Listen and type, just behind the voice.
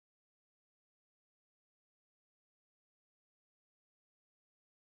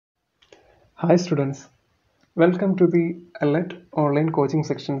Hi students, welcome to the LET online coaching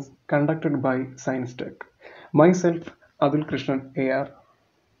sections conducted by Science Tech. Myself, Adul Krishnan AR.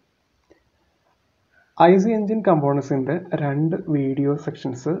 IC engine componentsന്റെ രണ്ട് video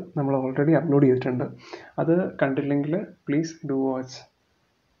sections നമ്മൾ already upload ചെയ്തിട്ടുണ്ട്. അത് കണ്ടില്ലെങ്കിൽ please do watch.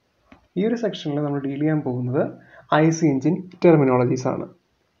 ഈ ഒരു സെക്ഷനിൽ നമ്മൾ ഡീൽ ചെയ്യാൻ പോകുന്നത് IC engine ടെർമിനോളജീസ് ആണ്.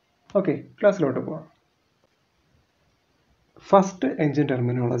 ഓക്കെ, ക്ലാസ്സിലോട്ട് പോവാം. First engine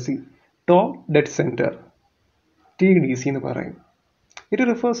terminology top dead center TDC എന്ന് പറയും. It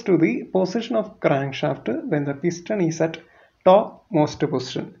refers to the position of crankshaft when the piston is at topmost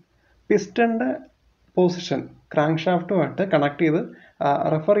position. പിസ്റ്റന്റെ position ക്രാങ്ക്ഷാഫ്റ്റുമായിട്ട് connect ചെയ്ത്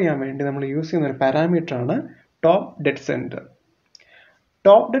റെഫർ ചെയ്യാൻ വേണ്ടി നമ്മൾ യൂസ് ചെയ്യുന്ന ഒരു പാരാമീറ്റർ ആണ് top dead centre.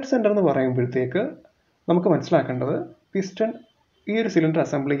 Top dead centre എന്ന് പറയുമ്പോഴത്തേക്ക് നമുക്ക് മനസ്സിലാക്കേണ്ടത് പിസ്റ്റൺ ഈ ഒരു സിലിണ്ടർ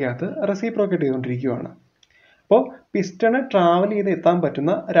അസംബ്ലിക്കകത്ത് റെസിപ്രോക്കേറ്റ് ചെയ്തുകൊണ്ടിരിക്കുകയാണ്. അപ്പോൾ പിസ്റ്റണ് ട്രാവൽ ചെയ്ത് എത്താൻ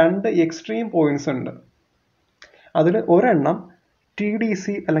പറ്റുന്ന രണ്ട് എക്സ്ട്രീം പോയിന്റ്സ് ഉണ്ട്. അതിൽ ഒരെണ്ണം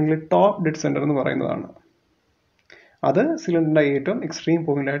TDC അല്ലെങ്കിൽ ടോപ്പ് ഡെഡ് സെന്റർ എന്ന് പറയുന്നതാണ്. അത് സിലിണ്ടറിൻ്റെ ഏറ്റവും എക്സ്ട്രീം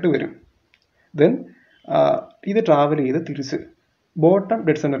പോയിന്റ് ആയിട്ട് വരും. ദെൻ ഇത് ട്രാവൽ ചെയ്ത് തിരിച്ച് ബോട്ടം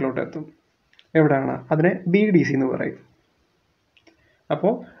ഡെഡ് സെന്ററിലോട്ട് എത്തും. എവിടെയാണ്? അതിനെ BDC എന്ന് പറയും.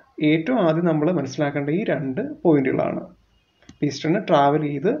 അപ്പോൾ ഏറ്റവും ആദ്യം നമ്മൾ മനസ്സിലാക്കേണ്ട ഈ രണ്ട് പോയിന്റുകളാണ് പിസ്റ്റണ് ട്രാവൽ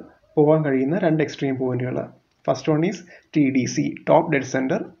ചെയ്ത് പോകാൻ കഴിയുന്ന രണ്ട് എക്സ്ട്രീം പോയിന്റുകൾ. First one is TDC, top dead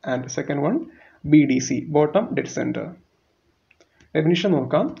center, and second one BDC, bottom dead center. Definition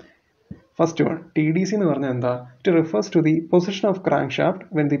നോക്കാം. First one, TDC എന്ന് പറഞ്ഞാൽ എന്താ? It refers to the position of crankshaft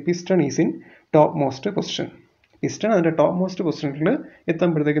when the piston is in topmost position. Piston അതിന്റെ topmost positionൽ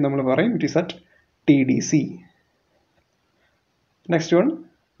എത്തുമ്പോഴത്തേക്ക് നമ്മൾ പറയും it is at TDC. Next one,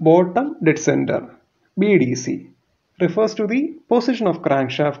 bottom dead center, BDC, refers to the position of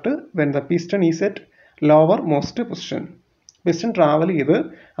crankshaft when the piston is at lower most position. Piston travel ചെയ്ത്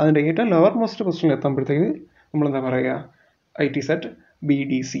അതിൻ്റെ ഏറ്റവും lower most പൊസിഷനിൽ എത്തുമ്പോഴത്തേക്ക് നമ്മൾ എന്താ പറയുക? It is at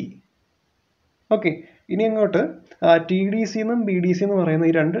BDC. Okay, ഇനി അങ്ങോട്ട് TDC എന്നും BDC എന്ന് പറയുന്ന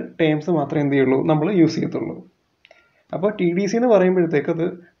ഈ രണ്ട് ടേംസ് മാത്രമേ എന്ത് ചെയ്യുള്ളൂ നമ്മൾ യൂസ് ചെയ്യത്തുള്ളൂ. അപ്പോൾ TDC എന്ന് പറയുമ്പോഴത്തേക്ക് അത്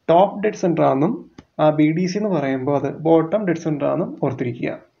ടോപ്പ് ഡെഡ് സെൻറ്റർ ആണെന്നും BDC എന്ന് പറയുമ്പോൾ അത് ബോട്ടം ഡെഡ് സെൻറ്റർ ആണെന്നും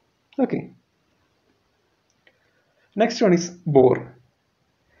ഓർത്തിരിക്കുക. Okay, next one is bore.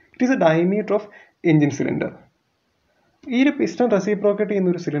 It is A diameter of engine cylinder. ഈ ഒരു പിസ്റ്റൺ റെസിപ്രോക്കേറ്റ് ചെയ്യുന്ന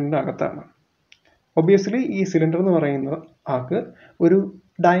ഒരു സിലിണ്ടറിൻ്റെ അകത്താണ്. ഒബ്വിയസ്ലി ഈ സിലിണ്ടർ എന്ന് പറയുന്ന ആൾക്ക് ഒരു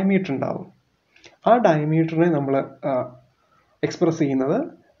ഡയമീറ്റർ ഉണ്ടാവും. ആ ഡയമീറ്ററിനെ നമ്മൾ എക്സ്പ്രസ് ചെയ്യുന്നത്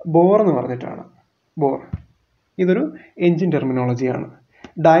ബോർ എന്ന് പറഞ്ഞിട്ടാണ്. ബോർ ഇതൊരു engine ടെർമിനോളജിയാണ്.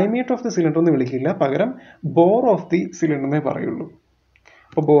 Diameter of the cylinder എന്ന് വിളിക്കില്ല, പകരം ബോർ ഓഫ് ദി സിലിണ്ടർ എന്നേ പറയുള്ളൂ.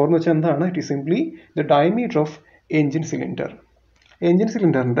 അപ്പോൾ ബോർ എന്ന് വെച്ചാൽ എന്താണ്? It is simply the diameter of engine cylinder. Engine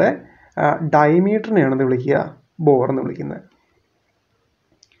സിലിണ്ടറിൻ്റെ ഡയമീറ്ററിനെയാണ് എന്ത് വിളിക്കുക? ബോർ എന്ന് വിളിക്കുന്നത്.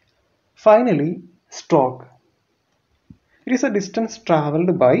 Finally, stroke. It is A distance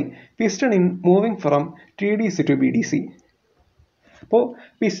travelled by piston in moving from TDC to BDC. അപ്പോൾ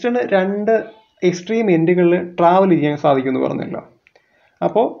പിസ്റ്റണ് രണ്ട് എക്സ്ട്രീം എൻഡുകളിൽ ട്രാവൽ ചെയ്യാൻ സാധിക്കുമെന്ന് പറഞ്ഞല്ലോ.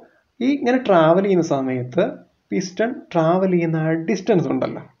 അപ്പോൾ ഈ ഇങ്ങനെ ട്രാവൽ ചെയ്യുന്ന സമയത്ത് പിസ്റ്റൺ ട്രാവൽ ചെയ്യുന്ന ഡിസ്റ്റൻസ്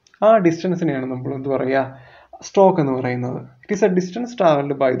ഉണ്ടല്ലോ, ആ ഡിസ്റ്റൻസിനെയാണ് നമ്മൾ എന്ത് പറയുക? സ്ട്രോക്ക് എന്ന് പറയുന്നത്. It is A distance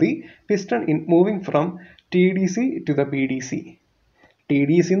travelled by the piston in moving from TDC to the BDC.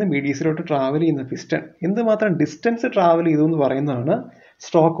 TDC നിന്ന് BDCയിലോട്ട് ട്രാവൽ ചെയ്യുന്ന പിസ്റ്റൺ എന്തുമാത്രം ഡിസ്റ്റൻസ് ട്രാവൽ ചെയ്തു എന്ന് പറയുന്നതാണ്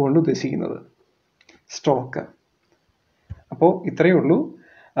സ്ട്രോക്ക് കൊണ്ട് ഉദ്ദേശിക്കുന്നത്. സ്ട്രോക്ക്. അപ്പോൾ ഇത്രയേ ഉള്ളൂ.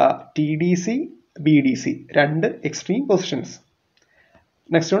 TDC, BDC രണ്ട് extreme positions.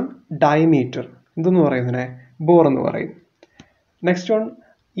 Next one diameter. എന്തെന്ന് പറയുന്നതിനെ? ബോർ എന്ന് പറയും. നെക്സ്റ്റ് വൺ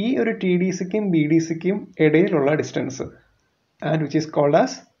ഈ ഒരു TDCക്കും BDCക്കും ഇടയിലുള്ള distance, and which is called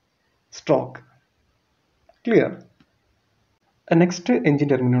as stroke. Clear? Next engine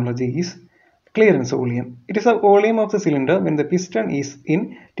terminology is clearance volume. It is A volume of the cylinder when the piston is in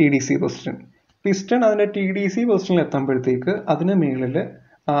TDC position. Piston അതിൻ്റെ TDC പൊസിഷനിൽ എത്തുമ്പോഴത്തേക്ക് അതിന് മുകളിൽ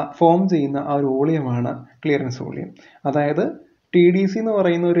form ചെയ്യുന്ന ആ ഒരു വോളിയമാണ് clearance volume. അതായത് TDC എന്ന്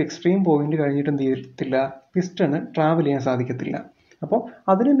പറയുന്ന ഒരു എക്സ്ട്രീം പോയിന്റ് കഴിഞ്ഞിട്ട് എന്ത് ചെയ്യത്തില്ല? പിസ്റ്റണ് ട്രാവൽ ചെയ്യാൻ സാധിക്കത്തില്ല. അപ്പോൾ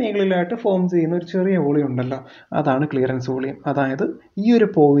അതിന് മേഖലയിലായിട്ട് ഫോം ചെയ്യുന്ന ഒരു ചെറിയ വോളിയം ഉണ്ടല്ലോ, അതാണ് ക്ലിയറൻസ് വോളിയം. അതായത് ഈ ഒരു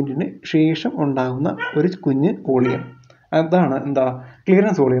പോയിന്റിന് ശേഷം ഉണ്ടാകുന്ന ഒരു കുഞ്ഞ് വോളിയം, അതാണ് എന്താ?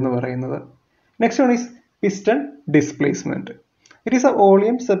 ക്ലിയറൻസ് വോളിയം എന്ന് പറയുന്നത്. Next one is piston displacement. It is A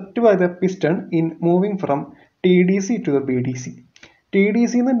volume set by the piston in moving from TDC to the BDC.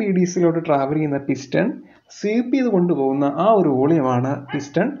 TDC നിന്ന് BDCയിലോട്ട് ട്രാവൽ ചെയ്യുന്ന പിസ്റ്റൺ സ്വീപ്പ് ചെയ്ത് കൊണ്ടുപോകുന്ന ആ ഒരു വോളിയമാണ്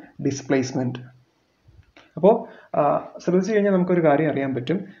പിസ്റ്റൺ ഡിസ്പ്ലേസ്മെന്റ്. അപ്പോൾ ശ്രദ്ധിച്ചു കഴിഞ്ഞാൽ നമുക്കൊരു കാര്യം അറിയാൻ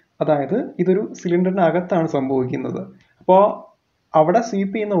പറ്റും. അതായത് ഇതൊരു സിലിണ്ടറിൻ്റെ അകത്താണ് സംഭവിക്കുന്നത്. അപ്പോൾ അവിടെ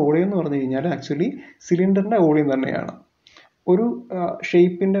സ്വീപ്പ് ചെയ്യുന്ന വോളിയം എന്ന് പറഞ്ഞു കഴിഞ്ഞാൽ ആക്ച്വലി സിലിണ്ടറിൻ്റെ വോളിയം തന്നെയാണ്. ഒരു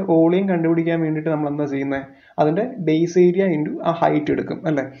ഷേപ്പിൻ്റെ വോളിയം കണ്ടുപിടിക്കാൻ വേണ്ടിയിട്ട് നമ്മൾ എന്താ ചെയ്യുന്നത്, അതിൻ്റെ ബേസ് ഏരിയ ഇൻറ്റു ആ ഹൈറ്റ് എടുക്കും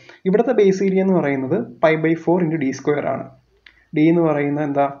അല്ലേ. ഇവിടുത്തെ ബേസ് ഏരിയ എന്ന് പറയുന്നത് π/4 ഇൻറ്റു ഡി സ്ക്വയർ ആണ്. ഡി എന്ന് പറയുന്നത്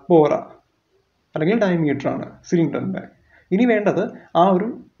എന്താ, ബോറ അല്ലെങ്കിൽ ഡയമീറ്റർ ആണ് സിലിണ്ടറിൻ്റെ. ഇനി വേണ്ടത് ആ ഒരു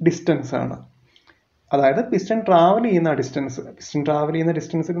ഡിസ്റ്റൻസ് ആണ്, അതായത് പിസ്റ്റൺ ട്രാവൽ ചെയ്യുന്ന ഡിസ്റ്റൻസ്. പിസ്റ്റൺ ട്രാവൽ ചെയ്യുന്ന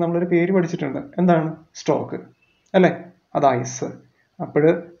ഡിസ്റ്റൻസിന് നമ്മളൊരു പേര് പഠിച്ചിട്ടുണ്ട്, എന്താണ്, സ്ട്രോക്ക് അല്ലേ, അത് ഐസ്. അപ്പോൾ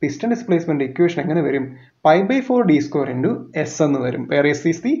പിസ്റ്റൺ ഡിസ്പ്ലേസ്മെന്റ് ഇക്വേഷൻ എങ്ങനെ വരും, π/4 ഡി സ്ക്വയർ ഇൻറ്റു എസ് എന്ന് വരും, where S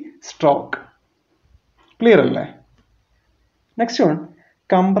is the stroke. Clear അല്ലേ. Next one,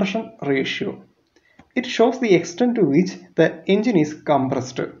 compression ratio. It shows the extent to which the engine is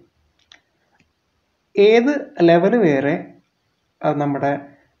compressed. ഏത് ലെവൽ വരെ നമ്മുടെ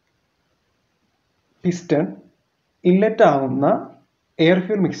പിസ്റ്റൺ ഇൻലെറ്റ് ആവുന്ന എയർ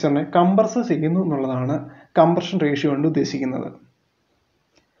ഫ്യൂൽ മിക്സ്ചറിനെ കംപ്രസ് ചെയ്യുന്നു എന്നുള്ളതാണ് കംപ്രഷൻ റേഷ്യോ കൊണ്ട് ഉദ്ദേശിക്കുന്നത്.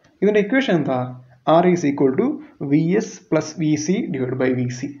 ഇതിൻ്റെ ഇക്വേഷൻ എന്താ, R is equal to V S plus V C divide by V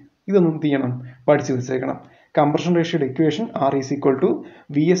C. ഇതൊന്നും ചെയ്യണം, പഠിച്ചു വെച്ചേക്കണം. Compression റേഷ്യോയുടെ equation R is equal to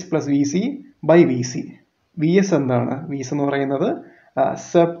V S plus V C by V C. V S എന്താണ്, V S എന്ന് പറയുന്നത്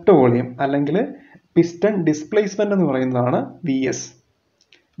Sept volume അല്ലെങ്കിൽ piston displacement എന്ന് പറയുന്നതാണ് വി എസ്.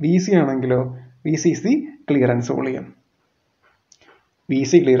 വി സി ആണെങ്കിലോ, V C is the clearance volume. V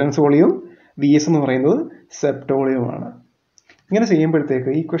C clearance volume, V S എന്ന് പറയുന്നത് Sept വോളിയമാണ്. ഇങ്ങനെ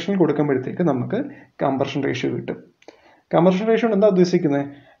ചെയ്യുമ്പോഴത്തേക്ക് ഈ ക്വസ്റ്റൻ കൊടുക്കുമ്പോഴത്തേക്ക് നമുക്ക് കംപ്രഷൻ റേഷ്യോ കിട്ടും. കംപ്രഷൻ റേഷ്യോ എന്താ ഉദ്ദേശിക്കുന്നത്,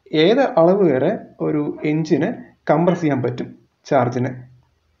 ഏത് അളവ് വരെ ഒരു എഞ്ചിന് കംപ്രസ് ചെയ്യാൻ പറ്റും ചാർജിന്.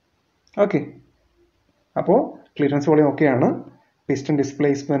 ഓക്കെ, അപ്പോൾ ക്ലിയറൻസ് വോളിയം ഒക്കെയാണ്, piston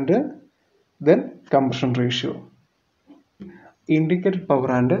displacement, then compression ratio. Indicated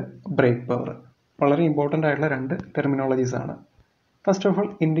power and break power വളരെ ഇമ്പോർട്ടൻ്റ് ആയിട്ടുള്ള രണ്ട് ടെർമിനോളജീസ് ആണ്. First of all,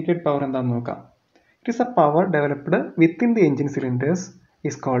 indicated power എന്താണെന്ന് നോക്കാം. It is a power developed within the engine cylinders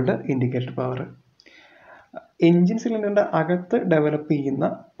is called indicated power. Engine സിലിണ്ടറിൻ്റെ അകത്ത് develop ചെയ്യുന്ന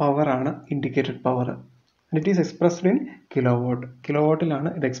പവറാണ് indicated power. It is expressed in kilowatt. കിലോവാട്ടിലാണ്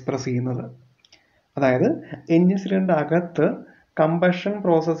ഇത് എക്സ്പ്രസ് ചെയ്യുന്നത്. അതായത് എൻജിൻ സിലിണ്ടറിൻ്റെ അകത്ത് കമ്പഷൻ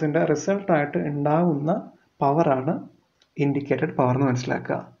പ്രോസസ്സിൻ്റെ റിസൾട്ടായിട്ട് ഉണ്ടാകുന്ന പവറാണ് ഇൻഡിക്കേറ്റഡ് പവർ എന്ന്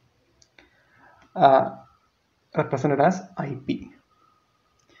മനസ്സിലാക്കുക. Represented as IP.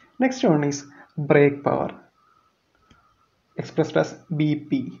 Next one is brake power, expressed as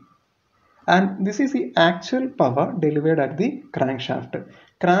BP, and this is the actual power delivered at the crankshaft.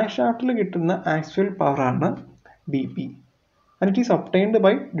 Crankshaft il kittunna actual power aanu BP, and it is obtained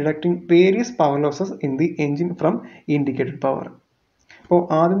by deducting various power losses in the engine from indicated power. അപ്പോൾ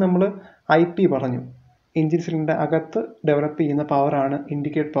ആദ്യം നമ്മൾ IP പറഞ്ഞു, engine സിലിണ്ടറിൻ്റെ അകത്ത് develop ചെയ്യുന്ന പവറാണ്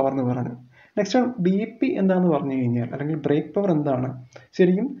indicated power എന്ന് പറഞ്ഞു. Next one BP എന്താണെന്ന് പറഞ്ഞു കഴിഞ്ഞാൽ, അല്ലെങ്കിൽ ബ്രേക്ക് പവർ എന്താണ്,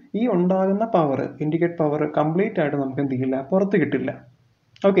 ശരിക്കും ഈ ഉണ്ടാകുന്ന പവർ, ഇൻഡിക്കേറ്റ് പവർ കംപ്ലീറ്റ് ആയിട്ട് നമുക്ക് എന്ത് ചെയ്യില്ല, പുറത്ത് കിട്ടില്ല.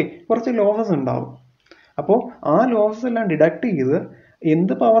 ഓക്കെ, കുറച്ച് ലോസസ് ഉണ്ടാവും. അപ്പോൾ ആ ലോസസ് എല്ലാം ഡിഡക്ട് ചെയ്ത്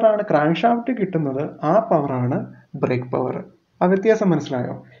എന്ത് പവറാണ് ക്രാങ്ക് ഷാഫ്റ്റ് കിട്ടുന്നത്, ആ പവറാണ് ബ്രേക്ക് പവർ. ആ വ്യത്യാസം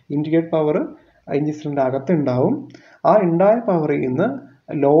മനസ്സിലായോ? ഇൻഡിക്കേറ്റ് പവർ എഞ്ചിൻ സിലിണ്ടറിൻ്റെ അകത്ത് ഉണ്ടാവും, ആ ഉണ്ടായ പവറിൽ നിന്ന്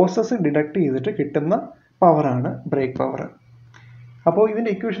ലോസസ് ഡിഡക്ട് ചെയ്തിട്ട് കിട്ടുന്ന പവറാണ് ബ്രേക്ക് പവർ. അപ്പോൾ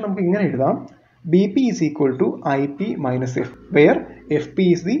ഇതിൻ്റെ ഇക്വേഷൻ നമുക്ക് ഇങ്ങനെ എഴുതാം, BP is equal to IP minus F, wear FP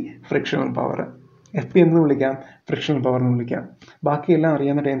is the frictional power. FP എന്ന് വിളിക്കാം, ഫ്രിക്ഷണൽ പവർ എന്ന് വിളിക്കാം. ബാക്കിയെല്ലാം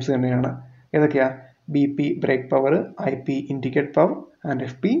അറിയാവുന്ന ടേംസ് തന്നെയാണ്. ഏതൊക്കെയാ? BP break power, IP indicate power and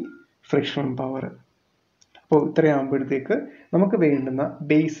FP frictional power. അപ്പോൾ ഇത്രയാകുമ്പോഴത്തേക്ക് നമുക്ക് വേണ്ടുന്ന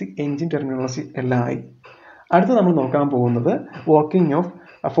ബേസിക് എൻജിൻ ടെർമിനോളജി എല്ലാം ആയി. അടുത്ത് നമ്മൾ നോക്കാൻ പോകുന്നത് working of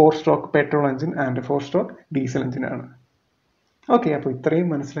 4 stroke petrol engine and 4 stroke diesel എഞ്ചിനാണ്. ഓക്കെ, അപ്പോൾ ഇത്രയും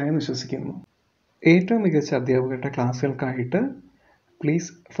മനസ്സിലായെന്ന് വിശ്വസിക്കുന്നു. ഏറ്റവും മികച്ച അധ്യാപകരുടെ ക്ലാസ്സുകൾക്കായിട്ട്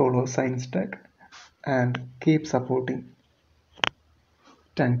please follow science tech and keep supporting.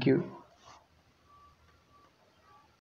 Thank you.